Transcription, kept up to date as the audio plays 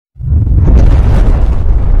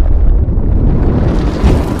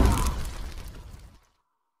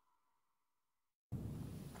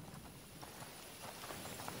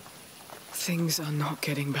Things are not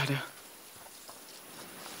getting better.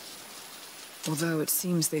 Although it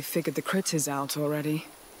seems they figured the critters out already.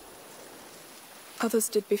 Others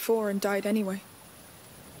did before and died anyway.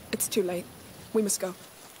 It's too late. We must go.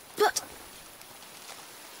 But...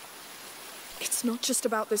 It's not just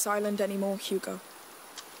about this island anymore, Hugo.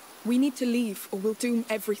 We need to leave, or we'll doom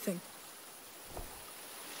everything.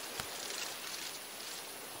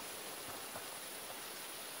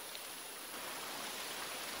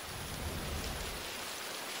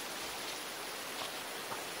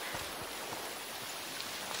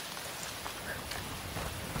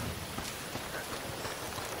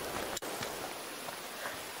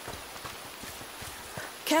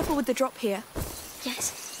 Careful with the drop here.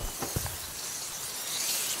 Yes.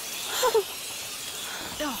 Oh,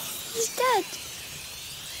 he's dead.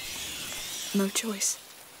 No choice.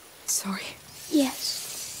 Sorry. Yes.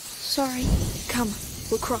 Sorry. Come,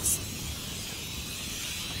 we'll cross.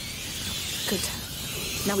 Good.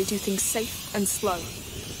 Now we do things safe and slow.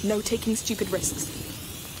 No taking stupid risks.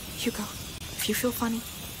 Hugo, if you feel funny,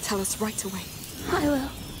 tell us right away. I will.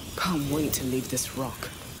 Can't wait to leave this rock.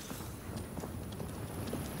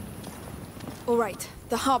 All right,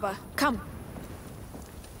 the harbor. Come.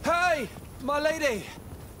 Hey, my lady!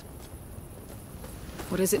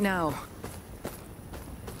 What is it now?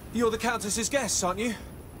 You're the Countess's guests, aren't you?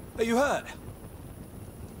 Are you hurt?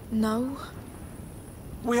 No.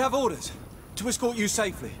 We have orders to escort you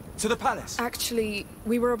safely to the palace. Actually,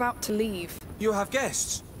 we were about to leave. You have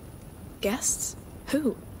guests. Guests?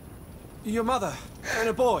 Who? Your mother and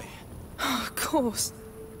a boy. Of course.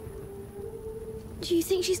 Do you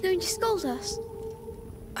think she's going to scold us?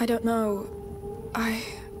 I don't know.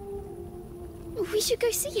 We should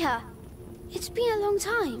go see her. It's been a long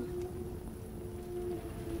time.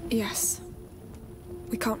 Yes.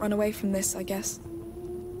 We can't run away from this, I guess.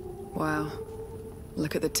 Wow.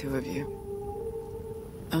 Look at the two of you.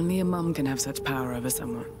 Only a mum can have such power over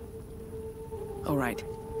someone. All right.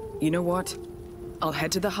 You know what? I'll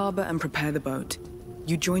head to the harbor and prepare the boat.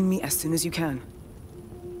 You join me as soon as you can.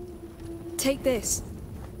 Take this.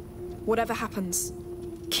 Whatever happens,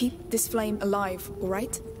 keep this flame alive, all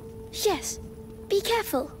right? Yes. Be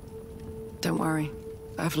careful. Don't worry.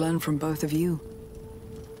 I've learned from both of you.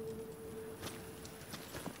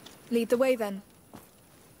 Lead the way, then.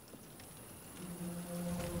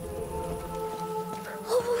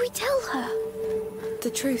 What will we tell her? The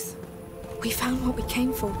truth. We found what we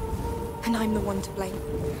came for, and I'm the one to blame.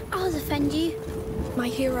 I'll defend you. My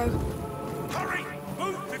hero. Hurry!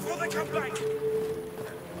 Move before they come back!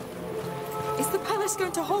 Is the palace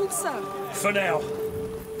going to hold, sir? For now.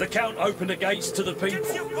 The Count opened the gates to the people,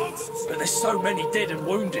 but there's so many dead and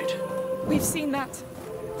wounded. We've seen that.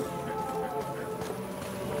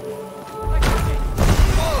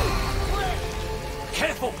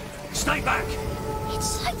 Careful! Stay back!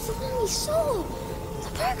 It's like the one we saw. The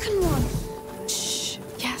broken one. Shh.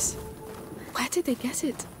 Yes. Where did they get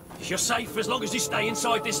it? You're safe as long as you stay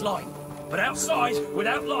inside this line. But outside,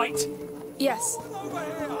 without light... Yes.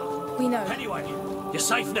 We know. Anyway, you're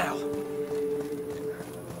safe now.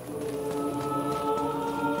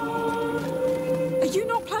 Are you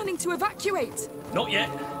not planning to evacuate? Not yet.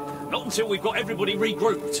 Not until we've got everybody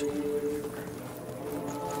regrouped.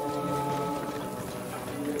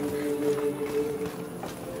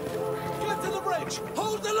 Get to the bridge!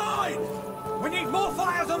 Hold the line! We need more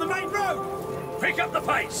fires on the main road! Pick up the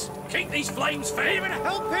pace! Keep these flames fed! Even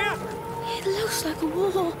help here? It looks like a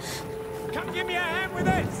war. Come give me a hand with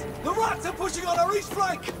this! The rats are pushing on our east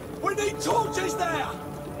flank! We need torches there!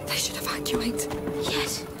 They should evacuate.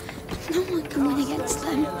 Yes. No one can win against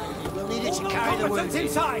them. We'll need it to carry the wounded.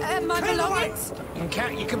 Inside! My belongings?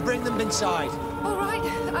 You can bring them inside. All right,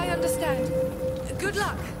 I understand. Good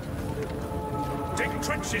luck. Dig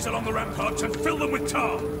trenches along the ramparts and fill them with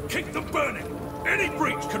tar. Keep them burning. Any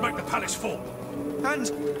breach could make the palace fall.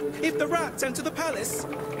 And if the rats enter the palace?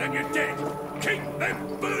 Then you're dead. Keep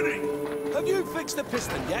them burning. Have you fixed the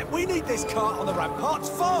piston yet? We need this cart on the ramparts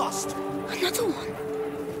fast! Another one.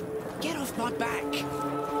 Get off my back.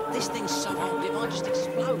 This thing's so old, it might just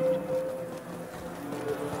explode.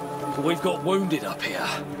 We've got wounded up here.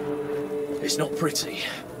 It's not pretty.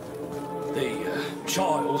 The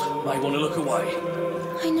child may want to look away.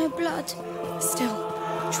 I know blood. Still,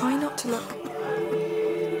 try not to look.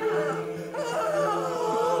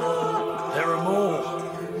 There are more.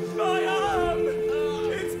 My arm!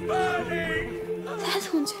 It's burning! They're the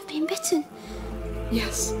ones who've been bitten.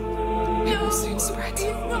 Yes. It will soon spread.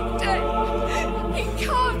 He's not dead. He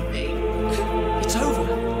can't be. It's over.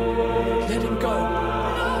 Let him go.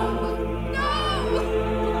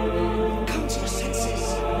 Come to your senses.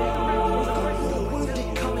 We've got more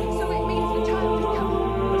wounded coming. So it means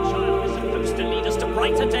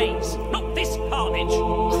please. Not this carnage.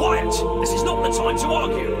 Quiet! This is not the time to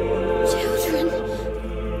argue. Children.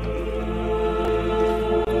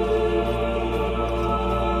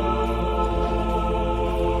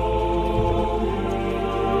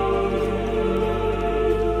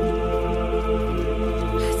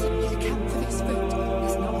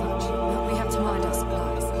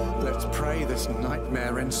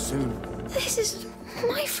 Nightmare ends soon. This is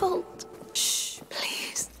my fault. Shh,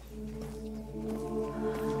 please.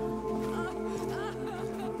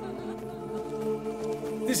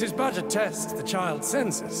 This is but a test, the child's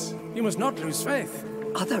senses. You must not lose faith.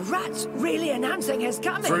 Are the rats really announcing his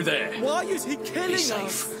coming? Through there. Why is he killing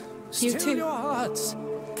us? You Still too. your hearts.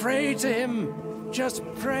 Pray to him. Just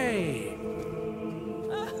pray.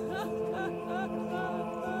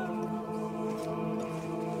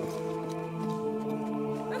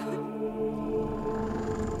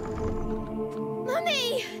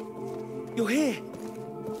 Mummy! You're here.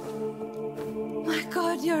 My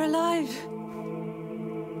God, you're alive.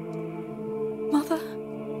 Mother,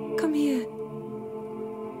 come here.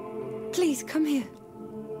 Please, come here.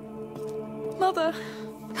 Mother,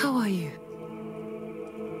 How are you?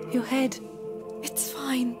 Your head. it's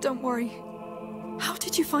fine, don't worry. How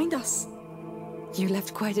did you find us? You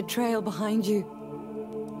left quite a trail behind you.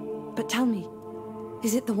 But tell me,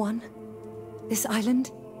 is it the one? This island?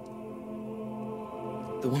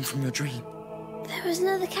 The one from your dream. There was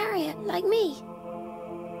another carrier, like me.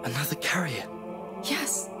 Another carrier.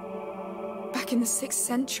 Yes. Back in the 6th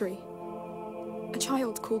century. A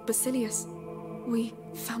child called Basilius. We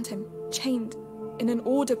found him, chained, in an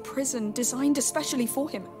order prison designed especially for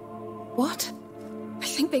him. What? I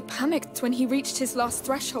think they panicked when he reached his last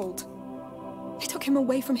threshold. They took him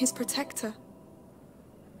away from his protector.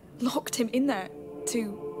 Locked him in there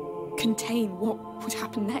to contain what would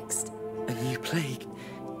happen next. A new plague.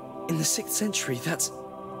 In the 6th century, that's...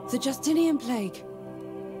 The Justinian plague.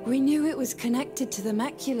 We knew it was connected to the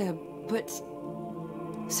macula, but...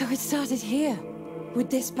 So it started here, with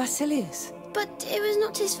this Basilius. But it was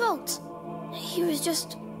not his fault. He was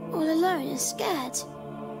just all alone and scared.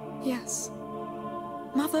 Yes.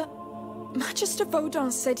 Mother, Magister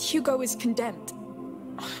Vaudin said Hugo is condemned.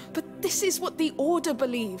 But this is what the Order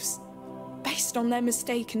believes, based on their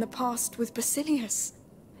mistake in the past with Basilius.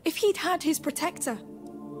 If he'd had his protector,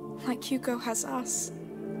 like Hugo has us,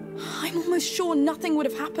 I'm almost sure nothing would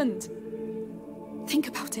have happened. Think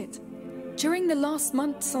about it. During the last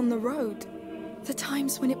months on the road, the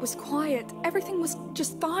times when it was quiet, everything was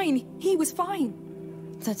just fine. He was fine.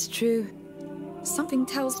 That's true. Something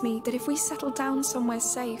tells me that if we settle down somewhere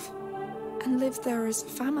safe and live there as a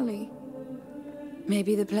family,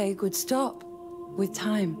 Maybe the plague would stop, with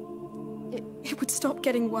time. it would stop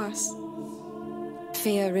getting worse.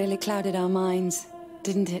 Fear really clouded our minds,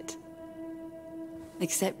 didn't it?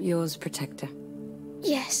 Except yours, Protector.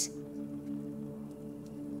 Yes.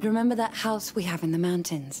 Remember that house we have in the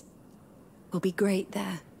mountains? We'll be great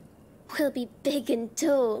there. We'll be big and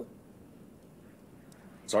tall.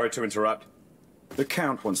 Sorry to interrupt. The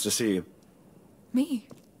Count wants to see you. Me?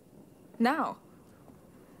 Now?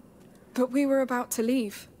 But we were about to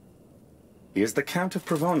leave. He is the Count of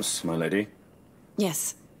Provence, my lady.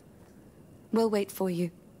 Yes. We'll wait for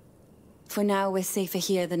you. For now, we're safer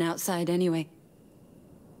here than outside anyway.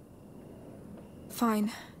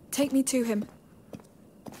 Fine. Take me to him.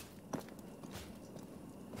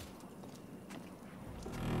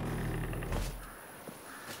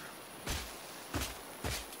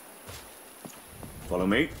 Follow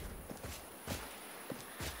me.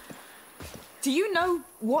 Do you know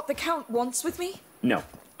what the Count wants with me? No.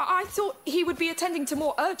 I thought he would be attending to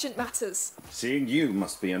more urgent matters. Seeing you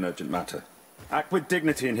must be an urgent matter. Act with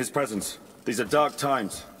dignity in his presence. These are dark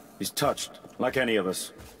times. He's touched, like any of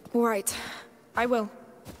us. All right. I will.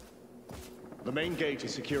 The main gate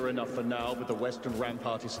is secure enough for now, but the western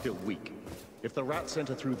rampart is still weak. If the rats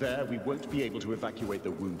enter through there, we won't be able to evacuate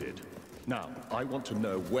the wounded. Now, I want to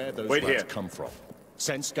know where those rats come from.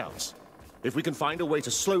 Send scouts. If we can find a way to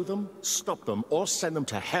slow them, stop them, or send them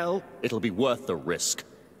to hell, it'll be worth the risk.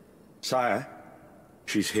 Sire,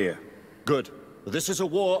 she's here. Good. This is a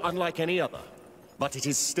war unlike any other. But it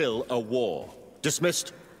is still a war.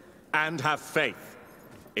 Dismissed? And have faith.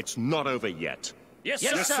 It's not over yet. Yes,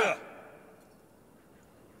 sir.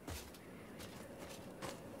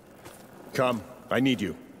 Come, I need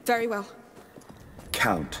you. Very well.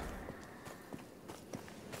 Count.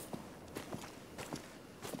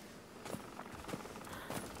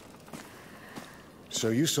 So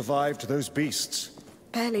you survived those beasts?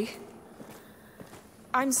 Barely.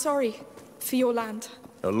 I'm sorry for your land.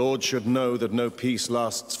 A lord should know that no peace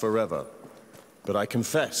lasts forever. But I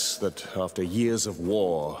confess that after years of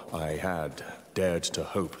war, I had dared to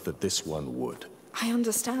hope that this one would. I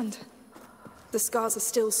understand. The scars are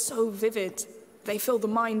still so vivid. They fill the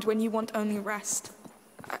mind when you want only rest.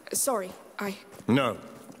 Sorry, No.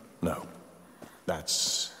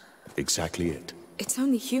 That's exactly it. It's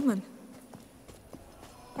only human.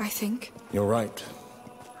 I think. You're right.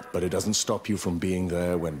 But it doesn't stop you from being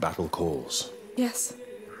there when battle calls. Yes.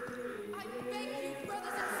 I beg you,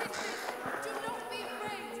 brothers and sisters, do not be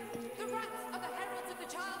afraid. The rats are the heralds of the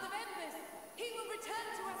Child of Embers. He will return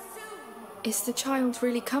to us soon. Is the child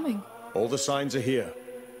really coming? All the signs are here.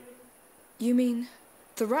 You mean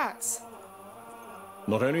the rats?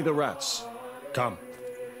 Not only the rats. Come.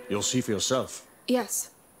 You'll see for yourself. Yes.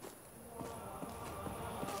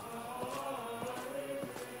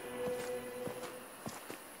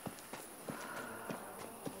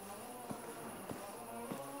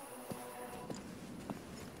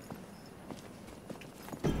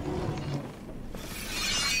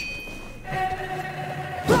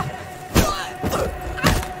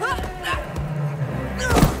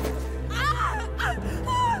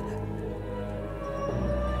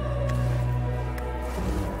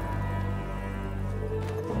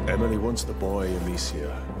 Emily wants the boy,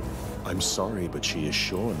 Amicia. I'm sorry, but she is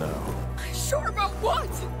sure now. Sure about what?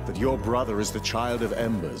 That your brother is the Child of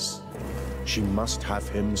Embers. She must have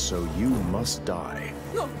him, so you must die.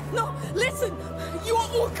 No, listen! You are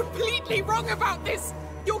all completely wrong about this!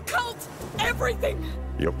 Your cult, everything!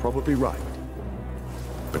 You're probably right.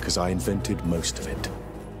 Because I invented most of it.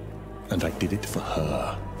 And I did it for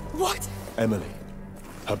her. What? Emily.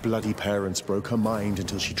 Her bloody parents broke her mind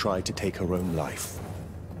until she tried to take her own life.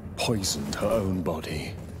 Poisoned her own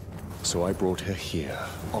body. So I brought her here,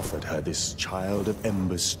 offered her this Child of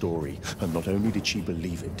Embers story, and not only did she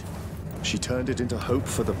believe it, she turned it into hope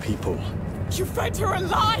for the people. You fed her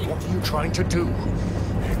alive! What are you trying to do?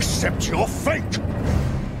 Accept your fate!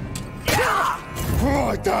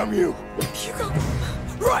 Oh, damn you! Hugo,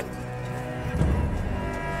 run!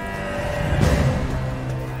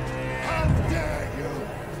 How dare you!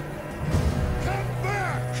 Come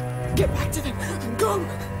back! Get back to them! Go!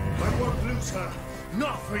 I won't lose her.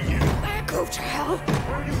 Not for you. Go to hell!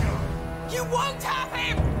 Where you go? You won't have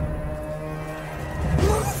him!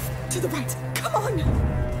 Move! To the right! Come on!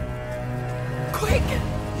 Quick!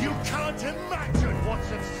 You can't imagine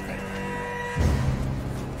what's at stake!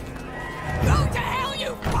 Go to hell,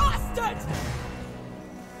 you bastard!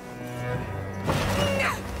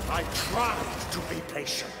 I tried to be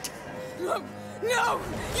patient. No!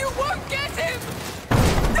 You won't get him!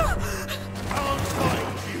 I'll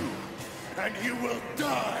find you, and you will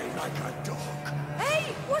die like a dog.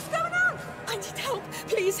 Hey! What's going on? I need help!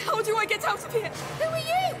 Please, how do I get out of here? Who are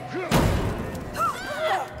you?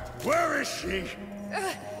 Where is she?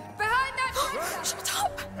 Behind that... Shut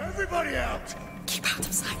up! Everybody out! Keep out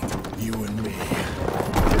of sight. You and me.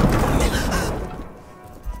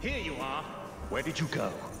 Here you are. Where did you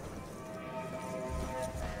go?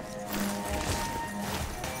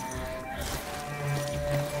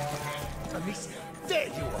 Amicia, there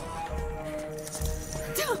you are.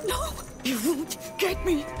 No! You won't get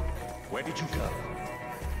me! Where did you go?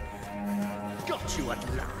 Got you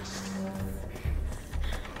at last.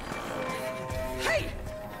 Hey!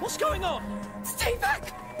 What's going on? Stay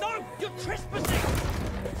back! No! You're trespassing!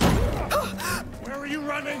 Where are you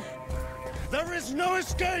running? There is no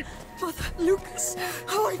escape! Mother, Lucas,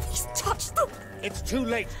 Harvey's touched them! It's too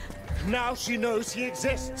late. Now she knows he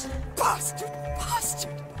exists. Bastard!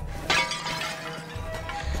 Bastard!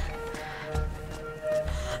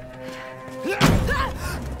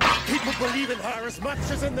 People believe in her as much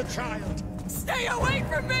as in the child. Stay away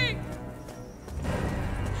from me!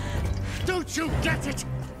 Don't you get it?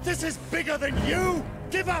 This is bigger than you!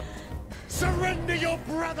 Give up! Surrender your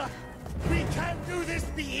brother! We can't do this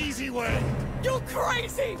the easy way! You're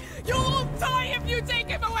crazy! You'll all die if you take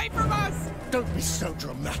him away from us! Don't be so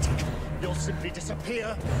dramatic. You'll simply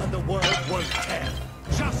disappear and the world won't care.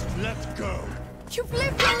 Just let go. You've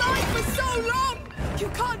lived your life for so long! You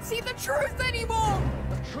can't see the truth anymore!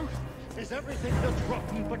 The truth is everything that's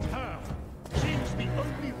rotten but her. She's the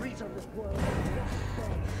only reason this world is not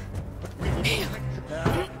fair. But we will protect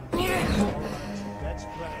her. Let's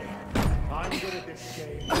play. I'm good at this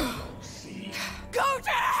game. See? Go to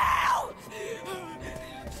hell!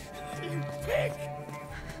 You pig!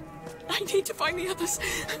 I need to find the others.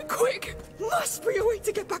 Quick! Must be a way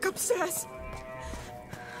to get back upstairs.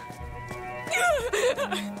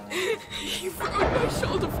 You've ruined my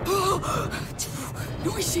shoulder.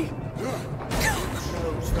 Noisy.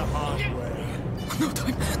 Chose the hard way. No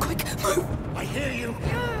time. Quick, move. I hear you.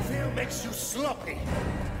 Fear makes you sloppy.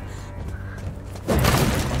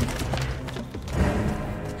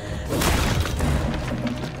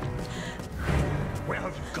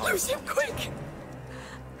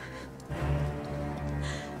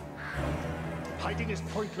 is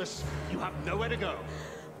pointless. You have nowhere to go.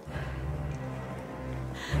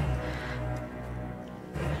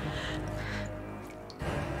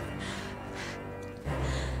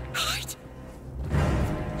 Hide!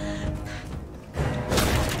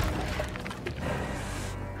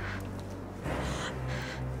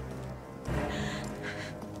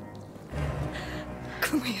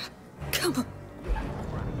 Come here. Come on.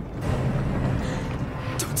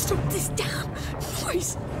 Don't stop this damn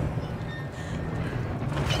noise.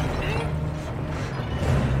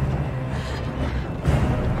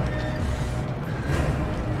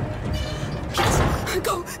 Yes,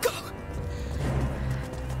 go, go.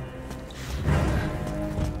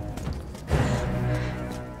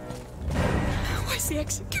 Where's the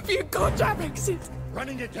exit? Give me a goddamn exit.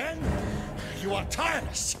 Running again? You are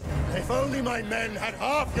tireless. If only my men had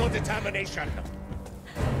half your determination.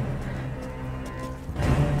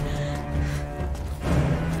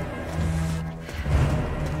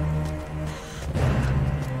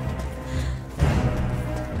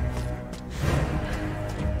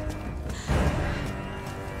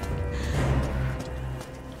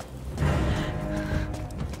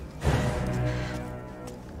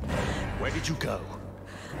 Where did you go?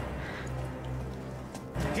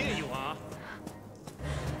 Here you are.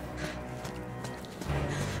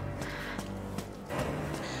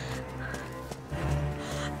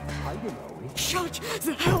 Shut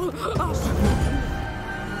the hell up!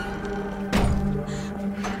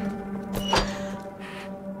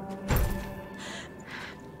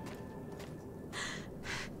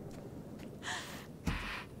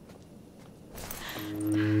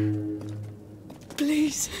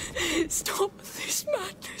 Please, stop this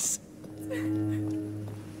madness.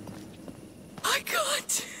 I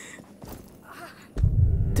can't.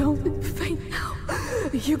 Don't faint now.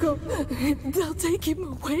 Hugo, they'll take him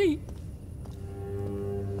away.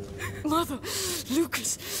 Mother,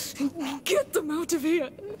 Lucas, get them out of here.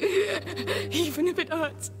 Even if it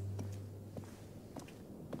hurts.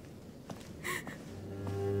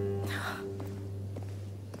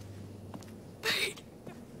 Pain.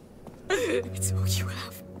 It's all you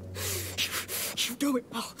have. You know it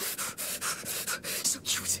well. So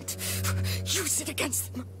use it. Use it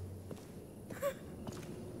against them.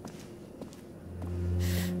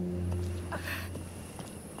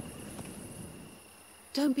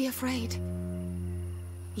 Don't be afraid.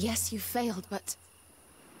 Yes, you failed, but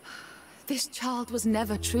this child was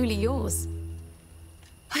never truly yours.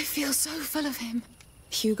 I feel so full of him.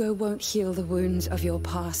 Hugo won't heal the wounds of your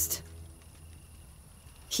past.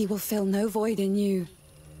 He will fill no void in you.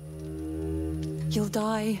 You'll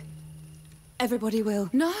die. Everybody will.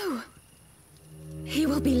 No! He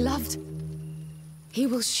will be loved. He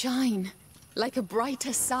will shine like a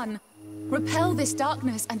brighter sun. Repel this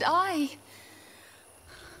darkness, and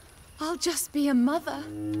I'll just be a mother,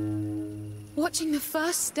 watching the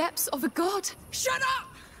first steps of a god. Shut up!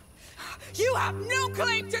 You have no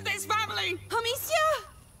claim to this family! Amicia!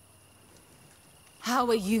 How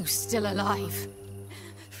are you still alive?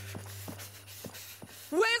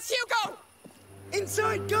 Where's Hugo?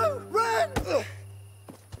 Inside, go! Run!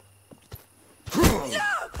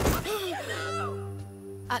 No!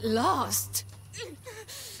 At last!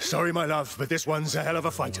 Sorry, my love, but this one's a hell of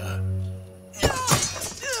a fighter.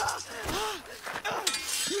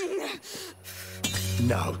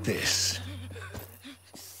 Now this.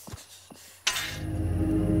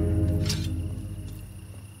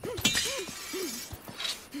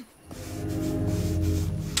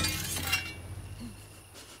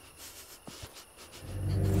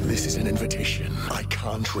 This is an invitation I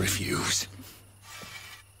can't refuse.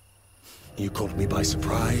 You caught me by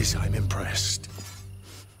surprise. I'm impressed.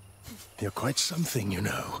 You're quite something, you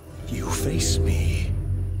know. You face me,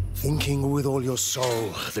 thinking with all your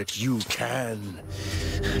soul that you can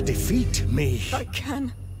defeat me. I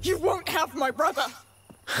can. You won't have my brother.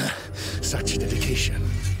 Such dedication.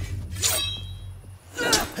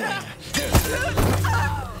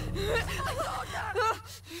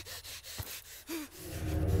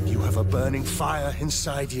 You have a burning fire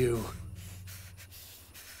inside you.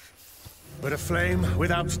 But a flame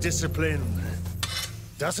without discipline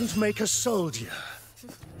doesn't make a soldier.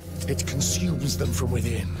 It consumes them from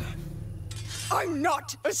within. I'm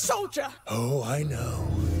not a soldier! Oh, I know.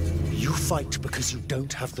 You fight because you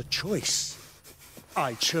don't have the choice.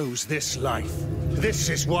 I chose this life. This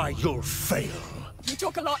is why you'll fail. You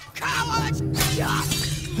talk a lot, coward!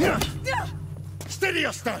 Steady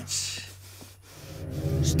your stance!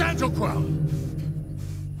 Stand your ground!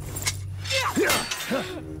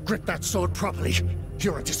 Grip that sword properly.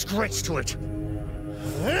 You're a disgrace to it.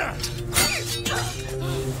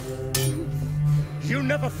 You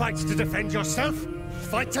never fight to defend yourself.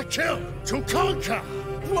 fight to kill, to conquer!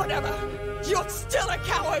 Whatever! You're still a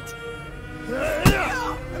coward!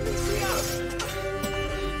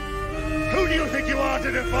 Who do you think you are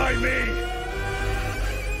to defy me?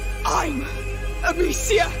 I'm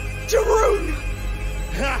Amicia Darun!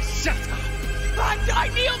 Shut up! And I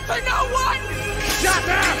kneel to no one! Shut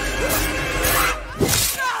up!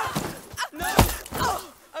 No!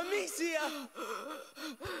 Oh, Amicia!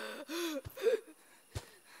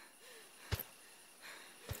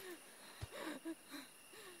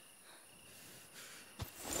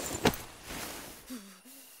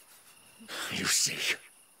 You see,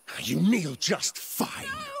 you kneel just fine.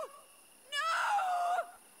 No!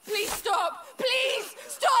 Please stop! Please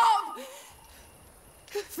stop!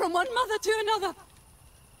 From one mother to another.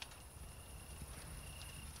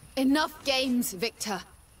 Enough games, Victor.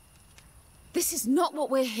 This is not what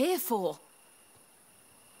we're here for.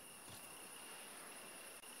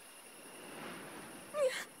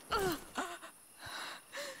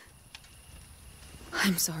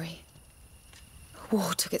 I'm sorry.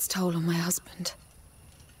 War took its toll on my husband.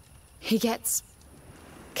 He gets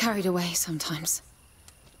carried away sometimes.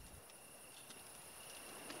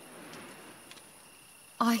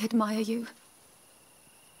 I admire you.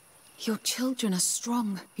 Your children are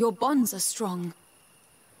strong. Your bonds are strong.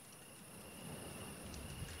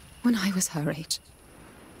 When I was her age,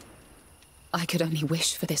 I could only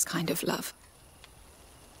wish for this kind of love.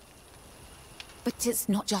 But it's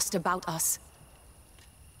not just about us.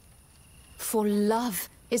 For love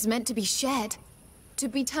is meant to be shared, to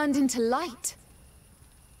be turned into light,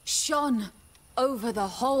 shone over the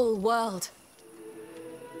whole world.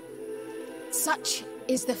 Such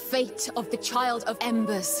is the fate of the Child of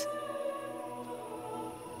Embers.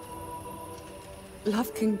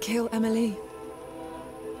 Love can kill, Emily.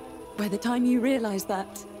 By the time you realize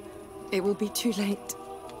that, it will be too late.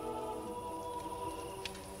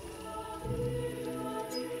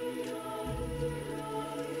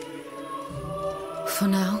 For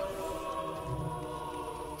now,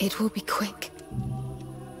 it will be quick.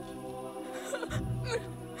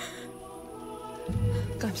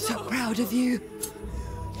 I'm so proud of you.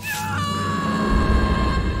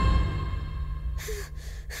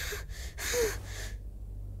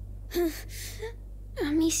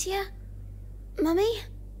 Amicia? Mummy?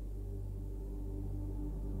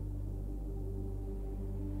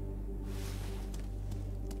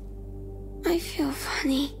 I feel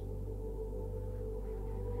funny.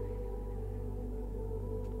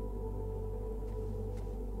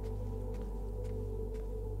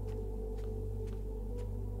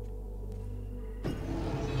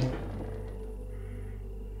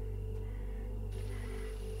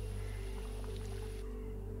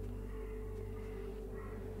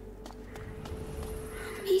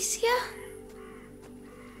 Amicia?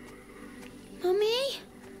 Mummy?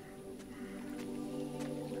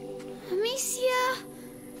 Amicia?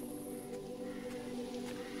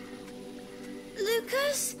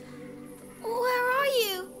 Lucas? Where are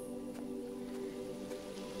you?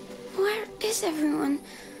 Where is everyone?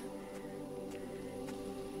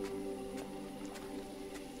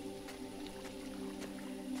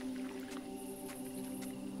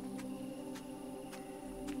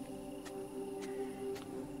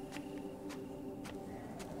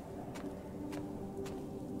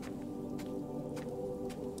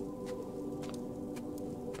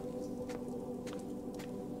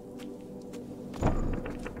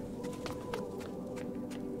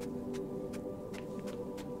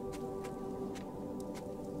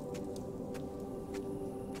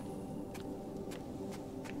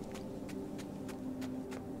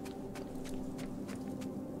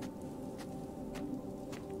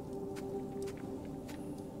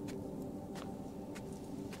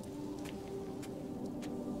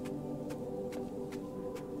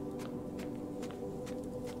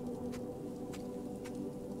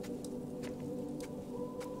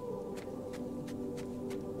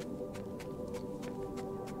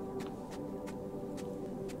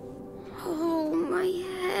 Oh, my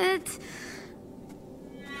head.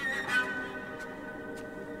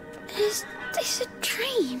 Is this a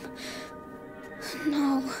dream?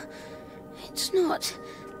 No, it's not.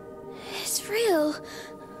 It's real.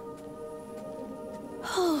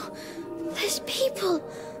 Oh, there's people.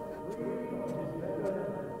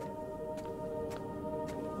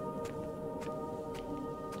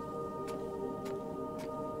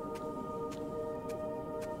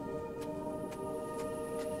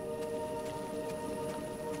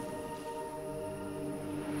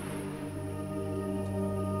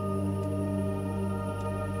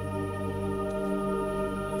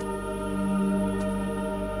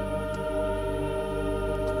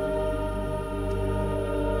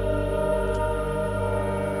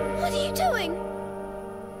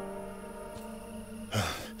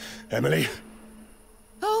 Emily?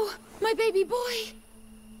 Oh, my baby boy.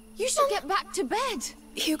 You should get back to bed.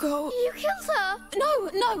 Hugo. You killed her.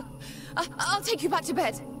 No. I'll take you back to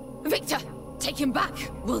bed. Victor, take him back,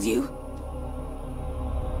 will you?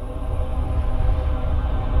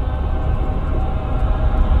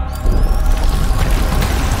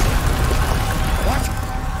 What?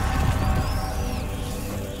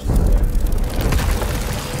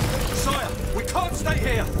 Sire, we can't stay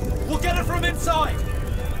here. We'll get her from inside.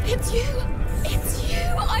 It's you. It's you.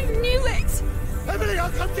 I knew it. Emily,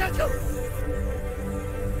 I'll come get you!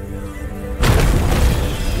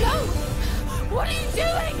 No! What are you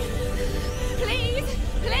doing? Please!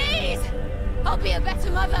 Please! I'll be a better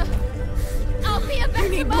mother! I'll be a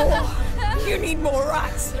better mother! You need more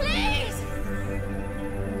rats! Please!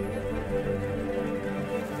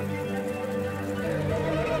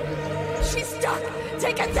 She's stuck!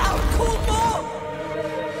 Take her down! Call more!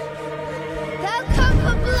 They'll come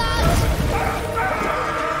for blood!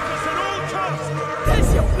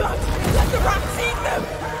 There's your blood! Let the rats eat them!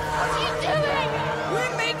 What are you doing?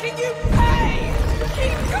 We're making you pay!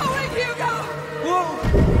 Keep going, Hugo! Whoa!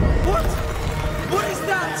 What? What is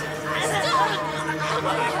that? Stop! Oh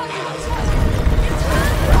my God!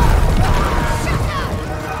 Shut up!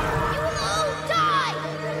 You will all die!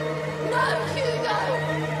 No, Hugo!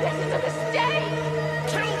 This is a mistake!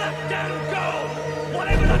 Kill that damn girl!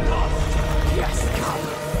 Whatever the cost! Yes, come!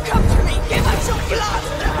 Come to me! Give us your blood!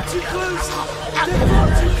 Too close! They're far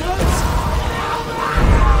too close!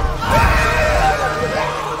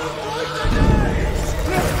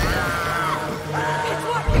 It's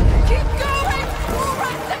working! Keep going! More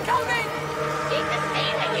rats are coming! Keep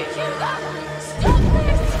deceiving you, Hugo! Stop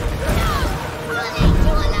this! No! I'll eat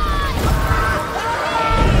you alive!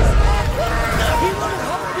 He won't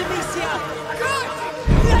hold Amicia! Good!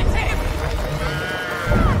 Let him!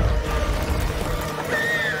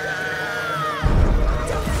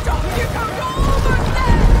 Don't stop, Hugo! Go over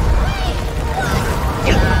there!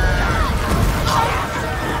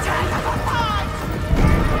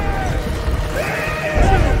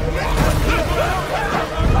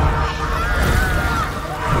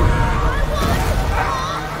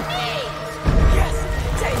 Yes!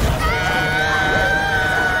 Take it!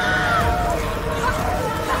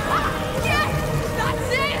 Yes! That's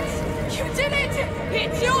it! You did it!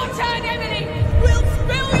 It's your turn, Emily! We'll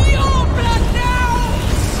spill your blood now!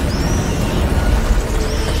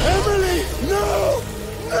 Emily! No!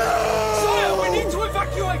 No! Sire, we need to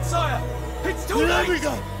evacuate, sire! It's too Let me late!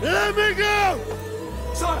 go! Let me go!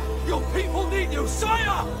 Sire, your people need you,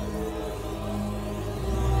 sire!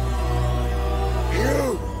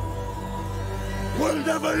 You will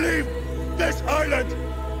never leave this island!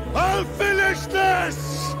 I'll finish this!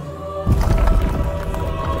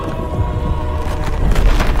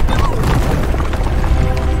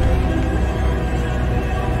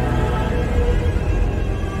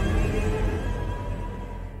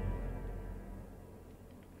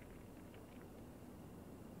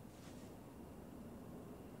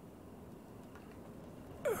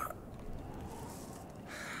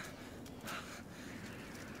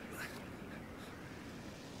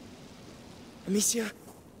 Amicia?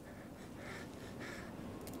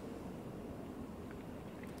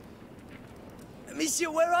 Amicia,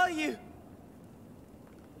 where are you?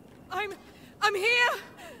 I'm here!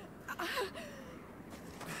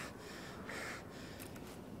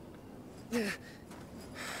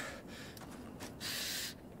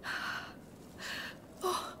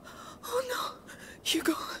 Oh no!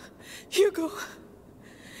 Hugo! Hugo!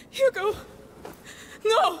 Hugo!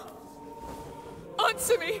 No!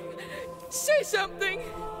 Answer me! Say something!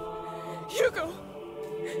 Hugo!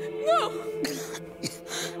 No!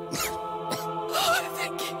 Oh,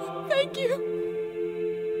 thank you!